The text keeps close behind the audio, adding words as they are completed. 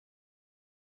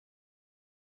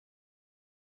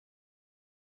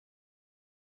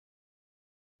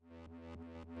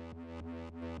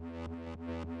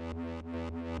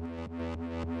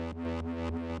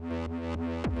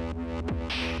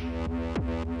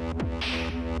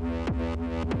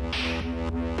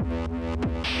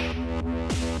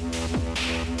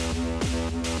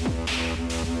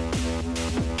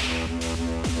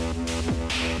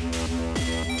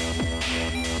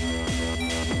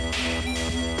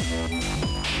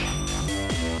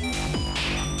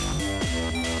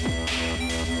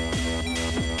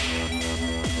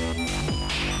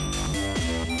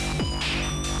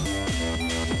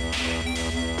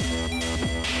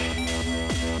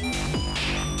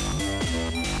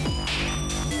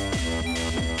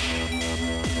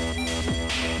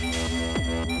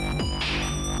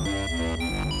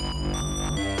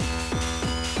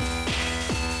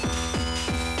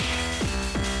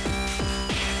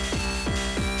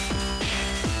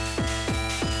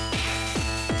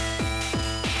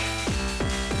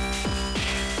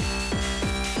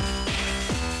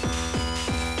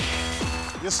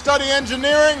You study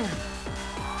engineering?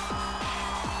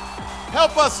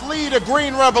 Help us lead a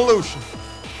green revolution,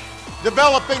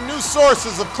 developing new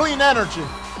sources of clean energy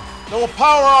that will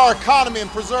power our economy and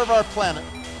preserve our planet.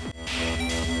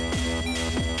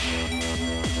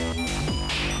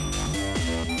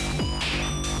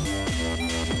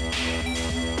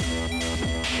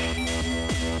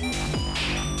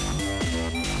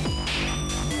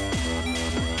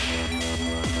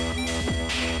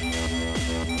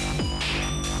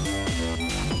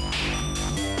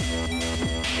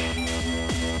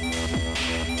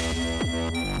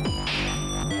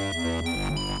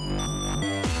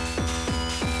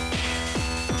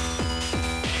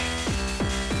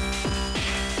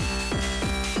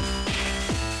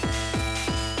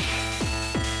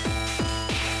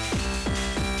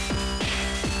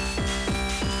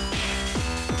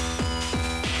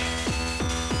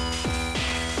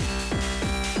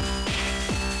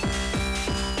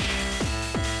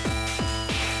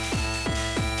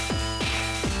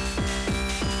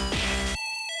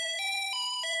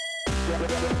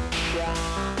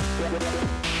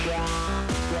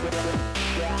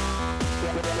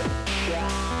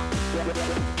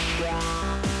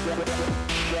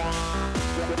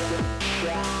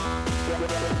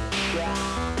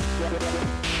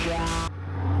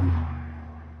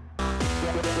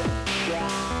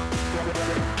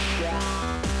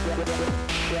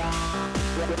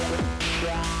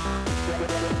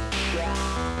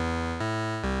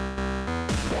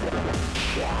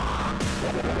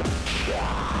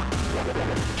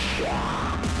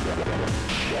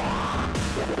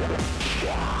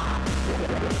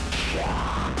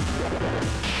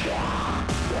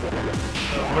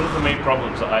 One of the main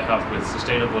problems that I have with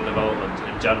sustainable development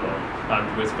in general,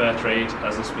 and with fair trade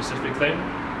as a specific thing,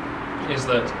 is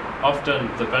that often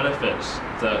the benefits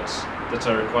that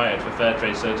are required for fair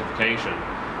trade certification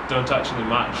don't actually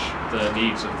match the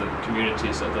needs of the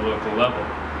communities at the local level.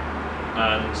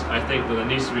 And I think that there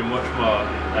needs to be much more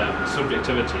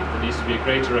subjectivity. There needs to be a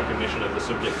greater recognition of the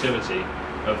subjectivity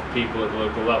of people at the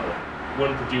local level.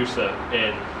 One producer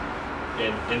in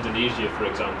Indonesia, for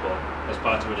example, as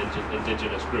part of an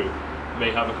indigenous group, may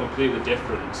have a completely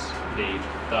different need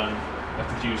than a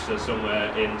producer somewhere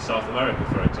in South America,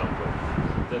 for example.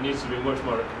 There needs to be much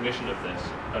more recognition of this,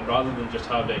 and rather than just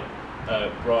having a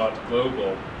broad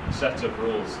global set of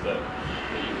rules that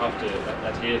you have to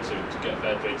adhere to get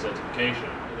fair trade certification,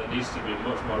 there needs to be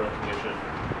much more recognition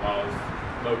of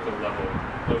local level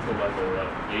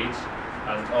needs,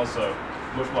 and also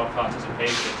much more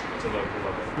participation at a local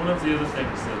level. One of the other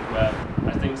things that where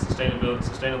I think sustainable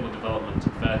development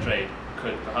and fair trade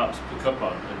could perhaps pick up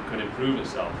on and could improve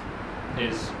itself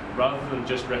is, rather than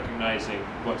just recognising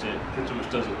what it pretty much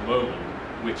does at the moment,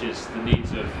 which is the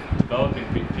needs of developing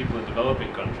people in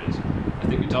developing countries, I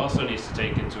think it also needs to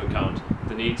take into account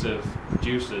the needs of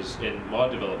producers in more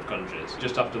developed countries.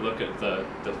 Just have to look at the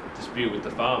dispute with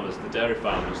the farmers, the dairy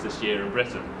farmers this year in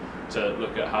Britain, to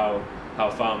look at how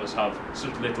farmers have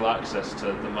such little access to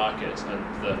the markets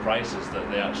and the prices that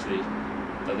they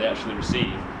actually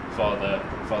receive for their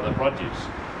produce.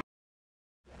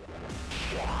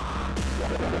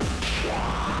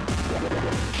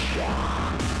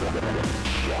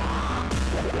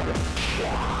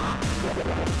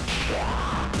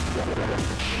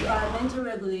 Environmental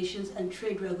regulations and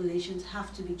trade regulations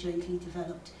have to be jointly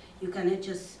developed. You cannot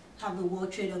just have the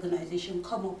World Trade Organization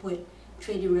come up with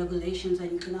trading regulations,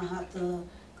 and you cannot have the,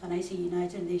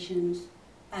 United Nations,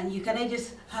 and you cannot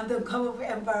just have them come up with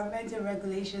environmental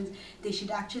regulations. They should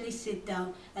actually sit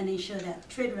down and ensure that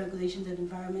trade regulations and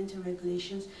environmental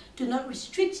regulations do not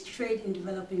restrict trade in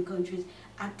developing countries,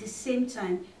 at the same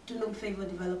time do not favor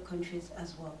developed countries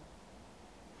as well.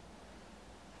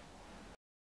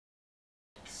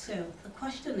 So the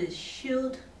question is,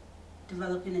 should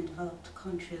developing and developed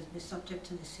countries be subject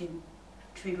to the same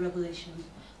trade regulations?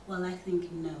 Well, I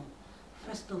think no.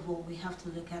 First of all, we have to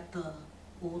look at the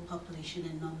world population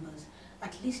in numbers.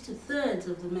 At least 2/3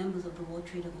 of the members of the World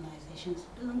Trade Organizations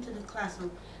belong to the class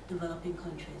of developing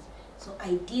countries. So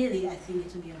ideally, I think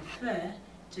it would be unfair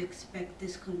to expect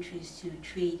these countries to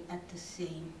trade at the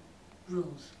same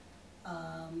rules.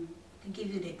 To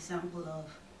give you the example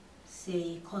of,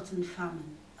 say, cotton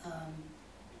famine.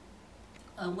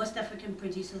 West African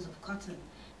producers of cotton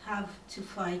have to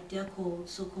fight their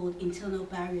so-called internal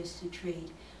barriers to trade,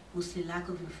 mostly lack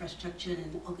of infrastructure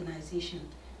and organization,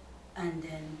 and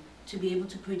then to be able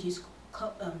to produce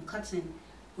cotton,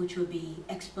 which will be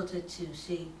exported to,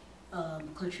 say,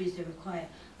 countries they require.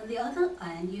 On the other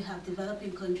hand, you have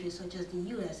developing countries such as the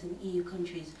US and EU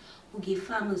countries who give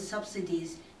farmers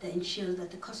subsidies that ensures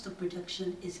that the cost of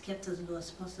production is kept as low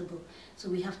as possible. So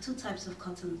we have two types of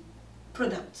cotton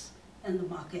products in the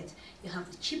market. You have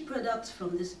the cheap products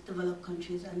from these developed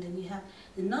countries, and then you have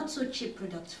the not so cheap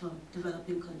products from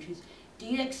developing countries. Do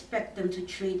you expect them to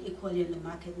trade equally in the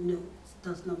market? No, it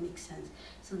does not make sense.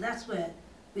 So that's where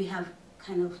we have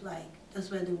kind of like,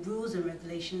 that's where the rules and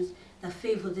regulations that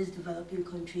favor these developing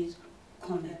countries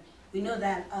come in. We know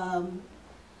that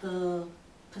the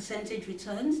percentage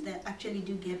returns that actually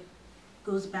do get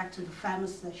goes back to the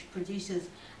farmers/producers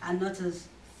are not as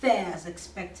fair as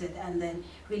expected, and then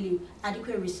really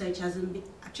adequate research hasn't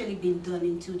actually been done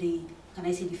into the, can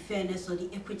I say, the fairness or the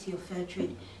equity of fair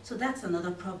trade. So that's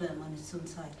another problem on its own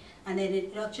side. And then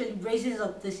it actually raises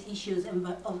up these issues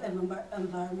of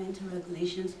environmental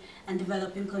regulations, and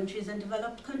developing countries and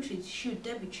developed countries, should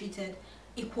they be treated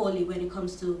equally when it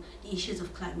comes to the issues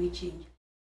of climate change?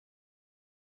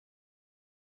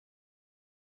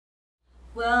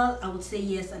 Well, I would say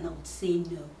yes and I would say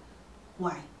no.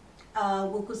 Why?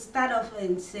 We could start off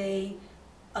and say,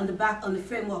 on the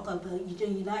framework of the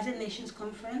United Nations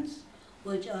Conference,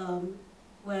 which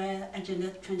where Agenda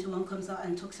 21 comes out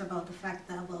and talks about the fact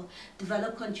that, well,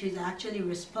 developed countries are actually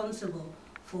responsible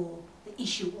for the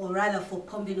issue, or rather for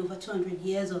pumping over 200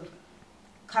 years of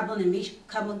carbon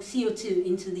CO2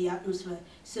 into the atmosphere.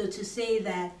 So to say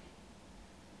that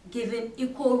given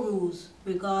equal rules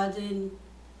regarding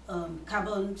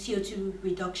carbon CO2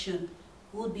 reduction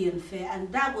would be unfair,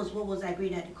 and that was what was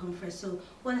agreed at the conference. So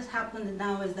what has happened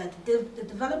now is that the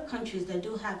developed countries that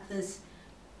do have this,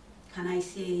 can I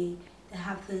say, they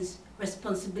have this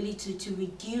responsibility to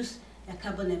reduce their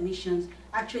carbon emissions,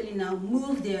 actually now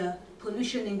move their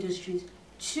pollution industries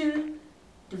to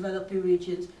developing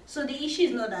regions. So the issue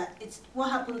is not that, it's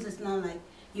what happens is now like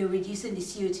you're reducing the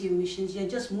CO2 emissions, you're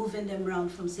just moving them around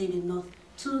from, say, the north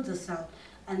to the south,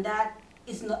 and that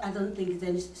is not, I don't think it's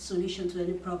any solution to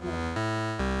any problem.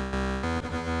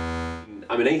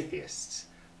 I'm an atheist.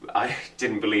 I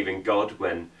didn't believe in God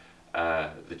when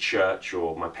the church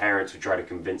or my parents would try to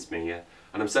convince me, and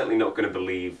I'm certainly not going to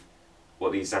believe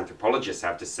what these anthropologists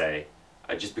have to say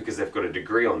just because they've got a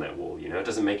degree on their wall. You know, it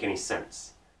doesn't make any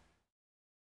sense.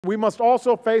 We must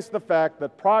also face the fact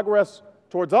that progress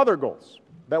towards other goals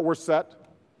that were set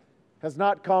has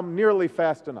not come nearly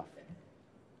fast enough.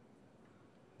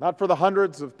 Not for the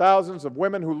hundreds of thousands of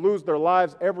women who lose their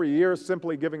lives every year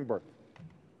simply giving birth.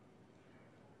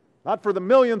 Not for the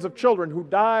millions of children who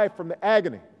die from the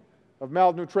agony of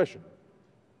malnutrition.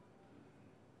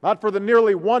 Not for the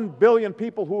nearly 1 billion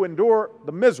people who endure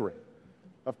the misery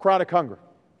of chronic hunger.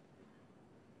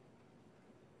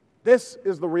 This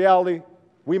is the reality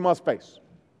we must face.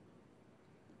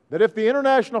 That if the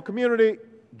international community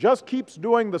just keeps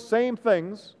doing the same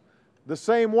things the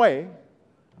same way,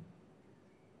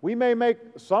 we may make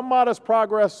some modest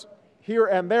progress here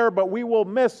and there, but we will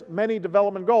miss many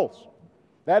development goals.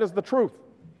 That is the truth.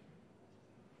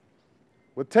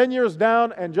 With 10 years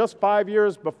down and just 5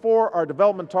 years before our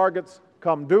development targets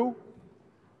come due,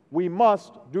 we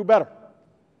must do better.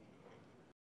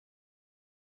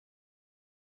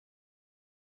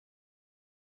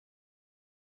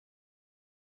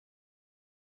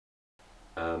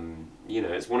 You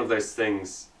know, it's one of those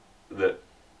things that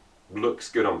looks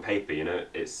good on paper, you know,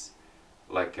 it's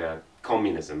like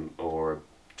communism or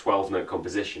 12-note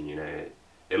composition, you know,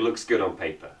 it looks good on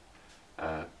paper,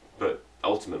 but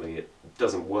ultimately it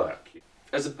doesn't work.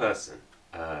 As a person,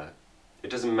 it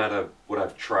doesn't matter what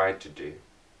I've tried to do.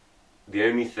 The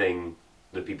only thing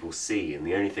that people see and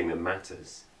the only thing that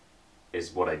matters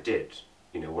is what I did,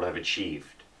 you know, what I've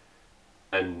achieved.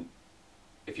 And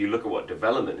if you look at what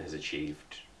development has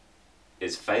achieved,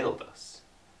 it's failed us.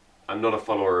 I'm not a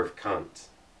follower of Kant.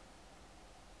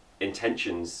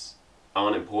 Intentions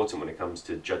aren't important when it comes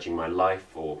to judging my life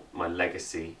or my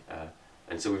legacy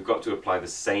And so we've got to apply the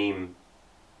same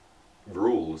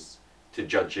rules to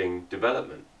judging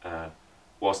development.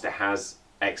 Whilst it has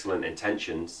excellent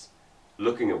intentions,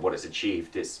 looking at what it's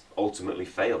achieved, it's ultimately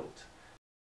failed.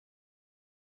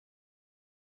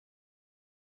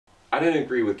 I don't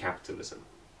agree with capitalism.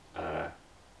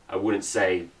 I wouldn't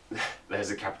say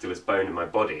there's a capitalist bone in my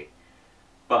body,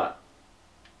 but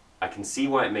I can see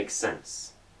why it makes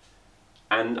sense.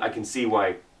 And I can see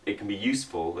why it can be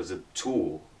useful as a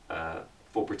tool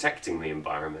for protecting the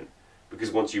environment,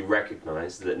 because once you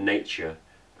recognize that nature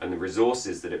and the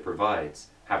resources that it provides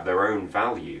have their own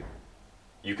value,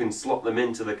 you can slot them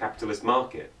into the capitalist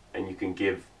market, and you can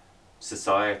give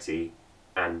society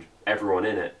and everyone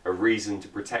in it a reason to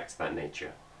protect that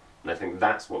nature. And I think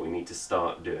that's what we need to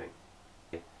start doing.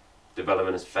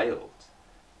 Development has failed.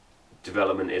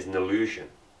 Development is an illusion.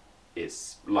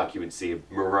 It's like you would see a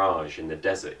mirage in the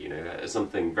desert, you know,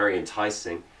 something very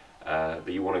enticing that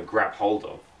you want to grab hold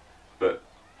of, but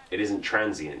it isn't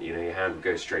transient, you know, your hand would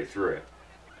go straight through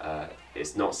it.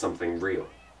 It's not something real.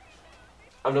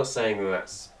 I'm not saying that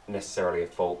that's necessarily a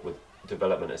fault with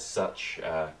development as such.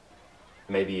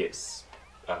 Maybe it's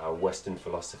Western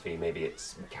philosophy, maybe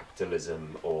it's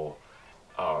capitalism, or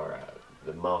our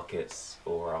the markets,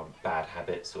 or our bad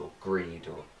habits, or greed,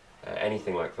 or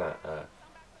anything like that.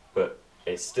 But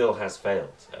it still has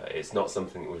failed. It's not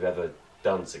something that we've ever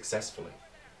done successfully.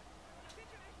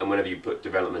 And whenever you put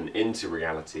development into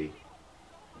reality,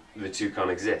 the two can't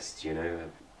exist, you know,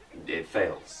 it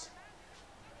fails.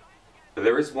 But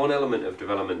there is one element of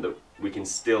development that we can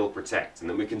still protect, and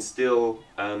that we can still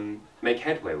make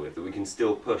headway with, that we can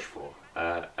still push for,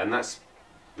 and that's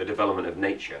the development of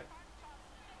nature.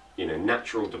 You know,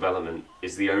 natural development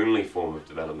is the only form of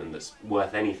development that's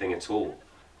worth anything at all,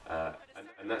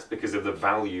 and that's because of the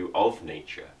value of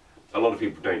nature. A lot of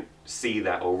people don't see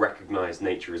that or recognize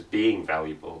nature as being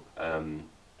valuable.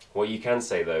 What you can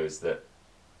say, though, is that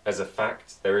as a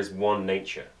fact, there is one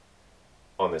nature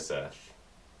on this earth,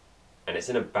 and it's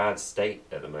in a bad state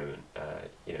at the moment.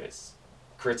 You know, it's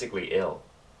critically ill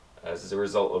as a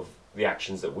result of the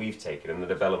actions that we've taken and the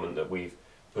development that we've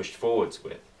pushed forwards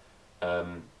with.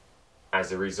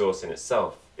 As a resource in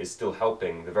itself, is still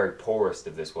helping the very poorest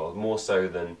of this world, more so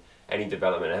than any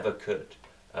development ever could.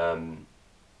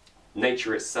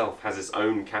 Nature itself has its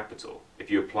own capital. If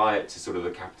you apply it to sort of the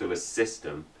capitalist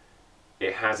system,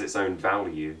 it has its own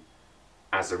value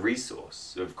as a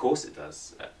resource. Of course it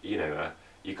does. You know,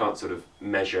 you can't sort of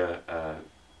measure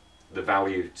the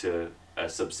value to a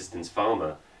subsistence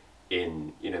farmer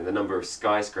in, you know, the number of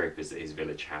skyscrapers that his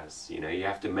village has. You know, you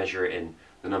have to measure it in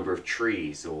the number of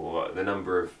trees or the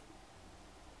number of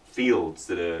fields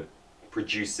that are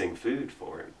producing food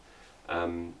for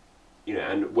him. You know,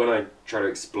 and when I try to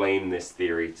explain this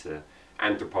theory to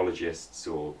anthropologists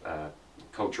or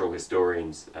cultural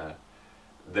historians,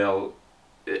 they'll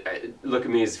look at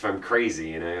me as if I'm crazy,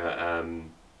 you know,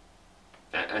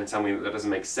 and tell me that doesn't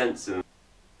make sense, and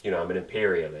you know, I'm an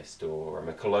imperialist or I'm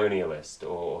a colonialist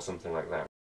or something like that.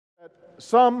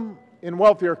 Some in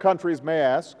wealthier countries may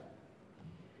ask,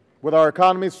 with our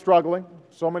economies struggling,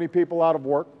 so many people out of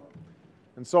work,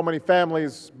 and so many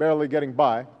families barely getting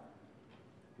by,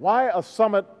 why a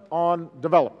summit on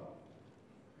development?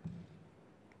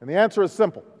 And the answer is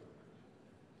simple.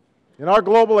 In our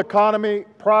global economy,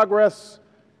 progress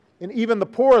in even the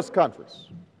poorest countries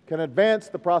can advance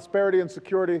the prosperity and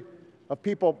security of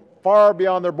people far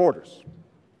beyond their borders.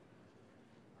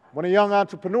 When a young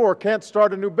entrepreneur can't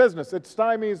start a new business, it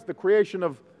stymies the creation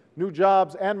of new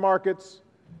jobs and markets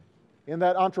in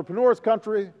that entrepreneur's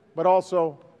country, but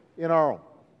also in our own.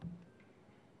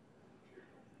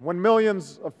 When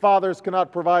millions of fathers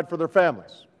cannot provide for their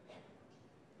families,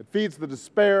 it feeds the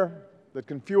despair that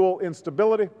can fuel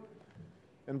instability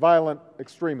and violent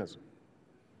extremism.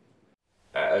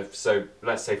 So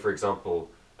let's say, for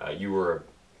example, you were a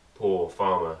poor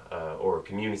farmer or a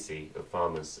community of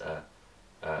farmers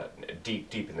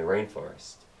deep in the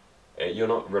rainforest. You're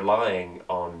not relying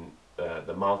on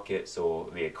the markets or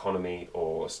the economy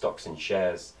or stocks and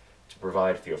shares to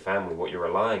provide for your family. What you're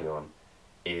relying on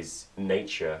is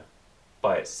nature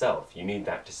by itself. You need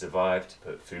that to survive, to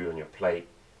put food on your plate,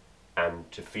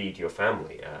 and to feed your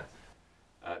family.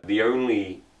 The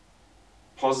only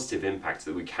positive impact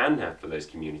that we can have for those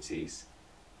communities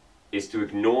is to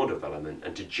ignore development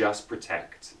and to just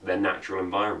protect their natural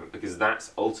environment, because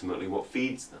that's ultimately what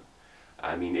feeds them.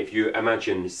 I mean, if you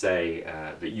imagine, say,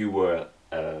 that you were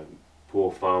a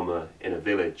poor farmer in a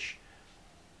village,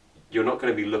 you're not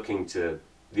going to be looking to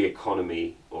the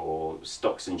economy or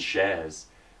stocks and shares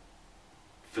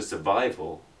for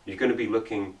survival. You're going to be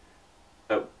looking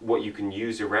at what you can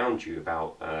use around you,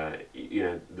 about you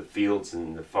know, the fields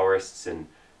and the forests and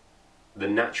the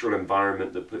natural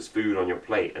environment that puts food on your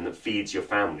plate and that feeds your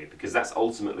family, because that's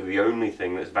ultimately the only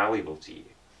thing that's valuable to you.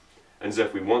 And so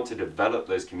if we want to develop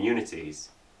those communities,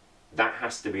 that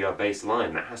has to be our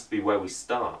baseline. That has to be where we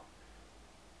start,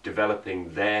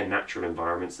 developing their natural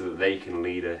environment so that they can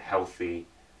lead a healthy,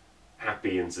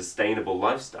 happy and sustainable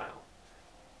lifestyle.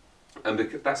 And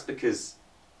that's because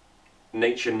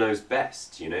nature knows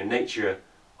best. You know, nature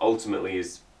ultimately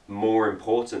is more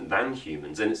important than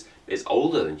humans, and it's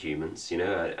older than humans. You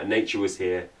know, nature was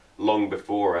here long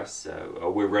before us.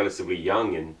 We're relatively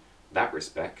young in that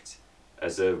respect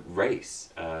as a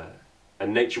race,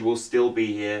 and nature will still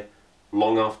be here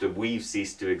long after we've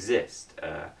ceased to exist,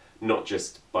 not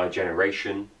just by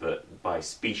generation but by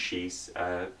species,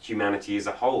 humanity as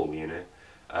a whole. You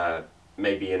know,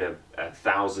 maybe in a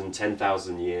 1,000,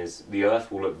 10,000 years the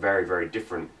earth will look very, very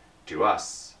different to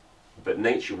us, but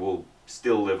nature will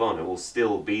still live on, it will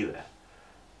still be there.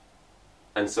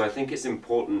 And so I think it's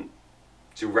important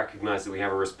to recognize that we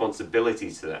have a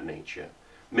responsibility to that nature,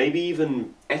 maybe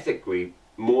even ethically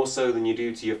more so than you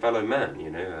do to your fellow man. You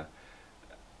know,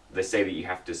 they say that you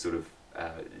have to sort of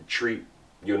treat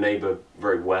your neighbor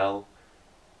very well,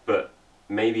 but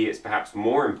maybe it's perhaps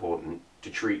more important to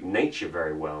treat nature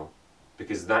very well,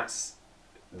 because that's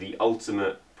the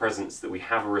ultimate presence that we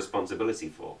have a responsibility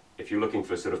for. If you're looking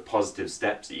for sort of positive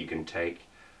steps that you can take,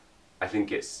 I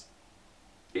think it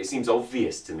seems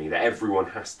obvious to me that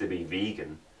everyone has to be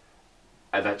vegan.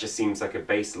 That just seems like a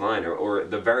baseline, or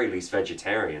at the very least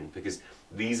vegetarian, because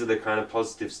these are the kind of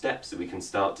positive steps that we can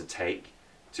start to take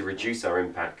to reduce our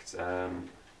impact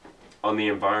on the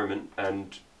environment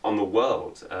and on the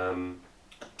world.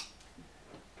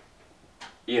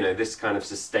 You know, this kind of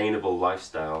sustainable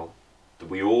lifestyle that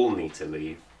we all need to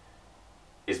lead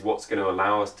is what's going to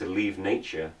allow us to leave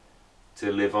nature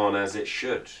to live on as it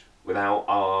should, without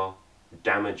our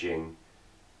damaging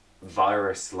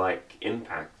virus-like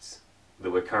impacts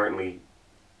that we're currently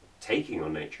taking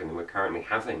on nature and that we're currently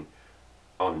having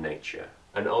on nature.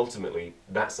 And ultimately,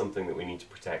 that's something that we need to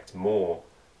protect more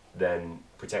than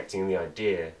protecting the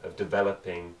idea of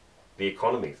developing the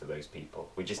economy for those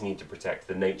people. We just need to protect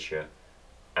the nature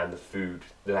and the food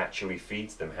that actually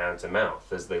feeds them hand to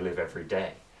mouth as they live every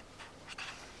day.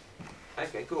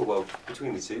 Okay, cool. Well,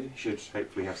 between the two, you should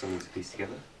hopefully have something to piece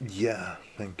together. Yeah,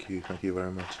 thank you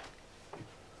very much.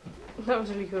 That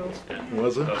was really cool.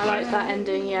 Was it? I liked that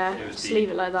ending, yeah. Just leave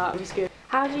it like that, it was good.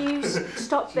 How do you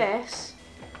stop this